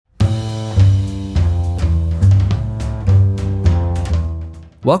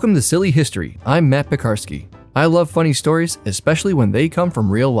Welcome to Silly History. I'm Matt Pekarsky. I love funny stories, especially when they come from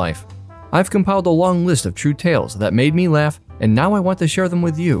real life. I've compiled a long list of true tales that made me laugh, and now I want to share them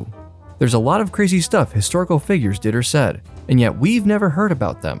with you. There's a lot of crazy stuff historical figures did or said, and yet we've never heard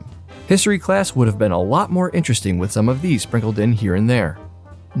about them. History class would have been a lot more interesting with some of these sprinkled in here and there.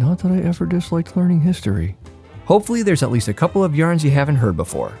 Not that I ever disliked learning history. Hopefully there's at least a couple of yarns you haven't heard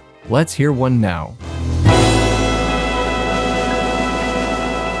before. Let's hear one now.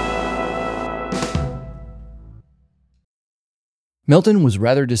 Milton was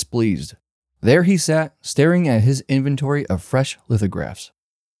rather displeased. There he sat, staring at his inventory of fresh lithographs.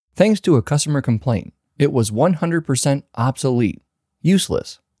 Thanks to a customer complaint, it was 100% obsolete,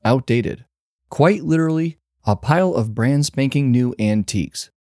 useless, outdated. Quite literally, a pile of brand spanking new antiques.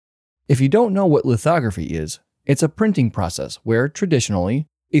 If you don't know what lithography is, it's a printing process where, traditionally,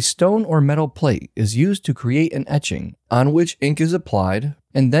 a stone or metal plate is used to create an etching on which ink is applied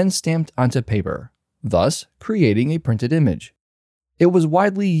and then stamped onto paper, thus creating a printed image. It was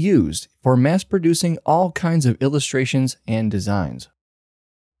widely used for mass-producing all kinds of illustrations and designs.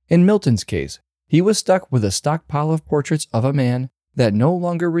 In Milton's case, he was stuck with a stockpile of portraits of a man that no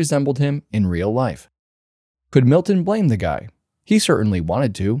longer resembled him in real life. Could Milton blame the guy? He certainly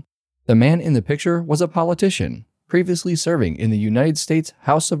wanted to. The man in the picture was a politician, previously serving in the United States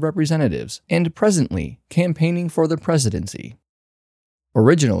House of Representatives and presently campaigning for the presidency.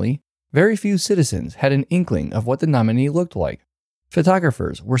 Originally, very few citizens had an inkling of what the nominee looked like.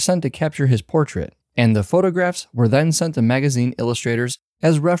 Photographers were sent to capture his portrait, and the photographs were then sent to magazine illustrators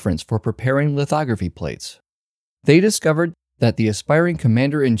as reference for preparing lithography plates. They discovered that the aspiring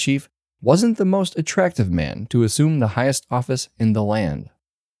commander-in-chief wasn't the most attractive man to assume the highest office in the land.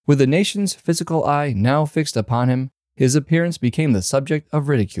 With the nation's physical eye now fixed upon him, his appearance became the subject of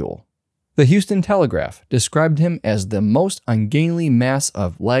ridicule. The Houston Telegraph described him as the most ungainly mass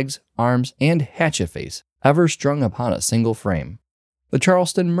of legs, arms, and hatchet face ever strung upon a single frame. The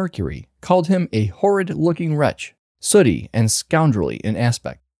Charleston Mercury called him a horrid-looking wretch, sooty and scoundrelly in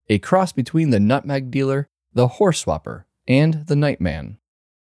aspect, a cross between the nutmeg dealer, the horse swapper, and the nightman.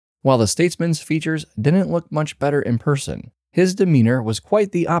 While the statesman's features didn't look much better in person, his demeanor was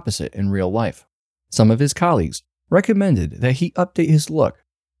quite the opposite in real life. Some of his colleagues recommended that he update his look,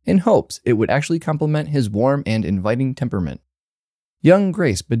 in hopes it would actually complement his warm and inviting temperament. Young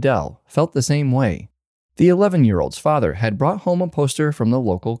Grace Bedell felt the same way. The 11-year-old's father had brought home a poster from the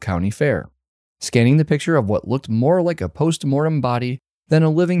local county fair. Scanning the picture of what looked more like a post-mortem body than a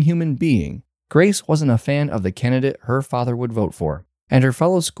living human being, Grace wasn't a fan of the candidate her father would vote for, and her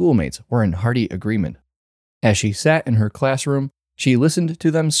fellow schoolmates were in hearty agreement. As she sat in her classroom, she listened to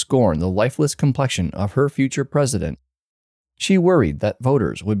them scorn the lifeless complexion of her future president. She worried that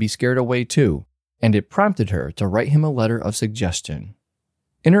voters would be scared away too, and it prompted her to write him a letter of suggestion.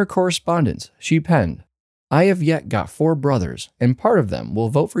 In her correspondence, she penned, "I have yet got 4 brothers, and part of them will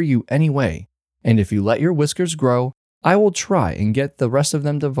vote for you anyway, and if you let your whiskers grow, I will try and get the rest of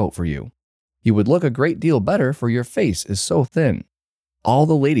them to vote for you. You would look a great deal better, for your face is so thin. All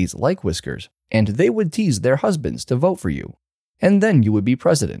the ladies like whiskers, and they would tease their husbands to vote for you, and then you would be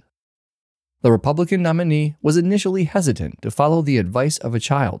president." The Republican nominee was initially hesitant to follow the advice of a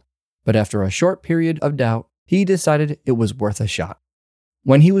child, but after a short period of doubt, he decided it was worth a shot.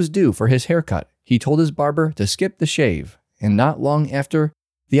 When he was due for his haircut, he told his barber to skip the shave, and not long after,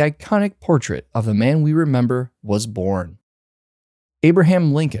 the iconic portrait of the man we remember was born.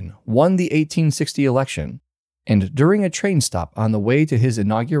 Abraham Lincoln won the 1860 election, and during a train stop on the way to his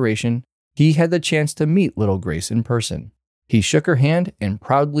inauguration, he had the chance to meet little Grace in person. He shook her hand and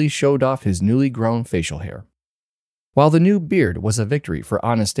proudly showed off his newly grown facial hair. While the new beard was a victory for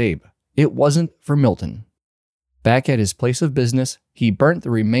Honest Abe, it wasn't for Milton. Back at his place of business, he burnt the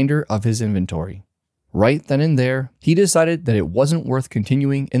remainder of his inventory. Right then and there, he decided that it wasn't worth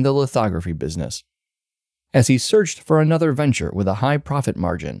continuing in the lithography business. As he searched for another venture with a high profit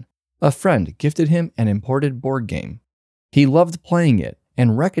margin, a friend gifted him an imported board game. He loved playing it,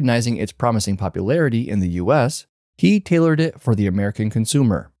 and recognizing its promising popularity in the US, he tailored it for the American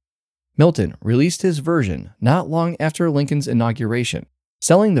consumer. Milton released his version not long after Lincoln's inauguration,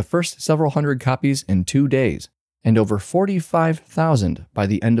 selling the first several hundred copies in 2 days, and over 45,000 by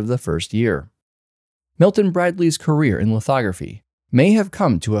the end of the first year. Milton Bradley's career in lithography may have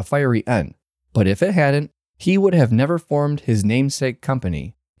come to a fiery end, but if it hadn't, he would have never formed his namesake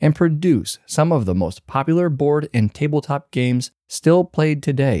company and produce some of the most popular board and tabletop games still played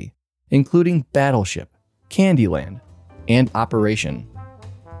today, including Battleship, Candyland, and Operation.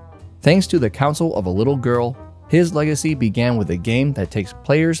 Thanks to the counsel of a little girl, his legacy began with a game that takes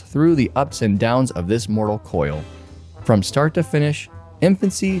players through the ups and downs of this mortal coil. From start to finish,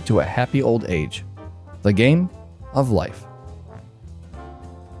 infancy to a happy old age. The game of life.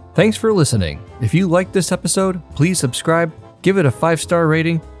 Thanks for listening. If you liked this episode, please subscribe, give it a 5-star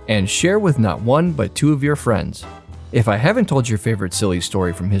rating, and share with not one but 2 of your friends. If I haven't told your favorite silly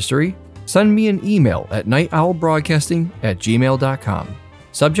story from history, send me an email at nightowlbroadcasting@gmail.com.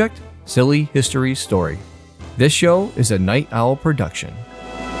 Subject: Silly History Story. This show is a Night Owl production.